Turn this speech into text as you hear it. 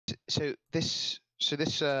So this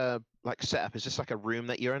like setup, is this like a room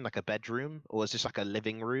that you're in, like a bedroom, or is this like a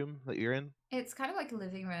living room that you're in? It's kind of like a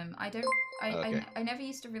living room. I don't, Okay. I never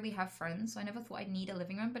used to really have friends, so I never thought I'd need a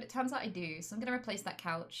living room, but it turns out I do. So I'm gonna replace that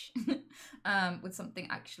couch, with something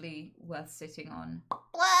actually worth sitting on.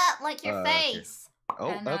 Blah, like your Okay. face.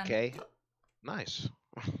 Oh, And okay. Nice.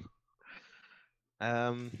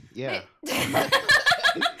 Yeah.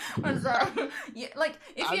 it, what's that? Yeah, like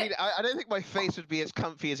if I you mean, I don't think my face would be as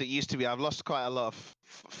comfy as it used to be. I've lost quite a lot of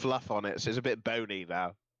fluff on it, so it's a bit bony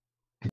now.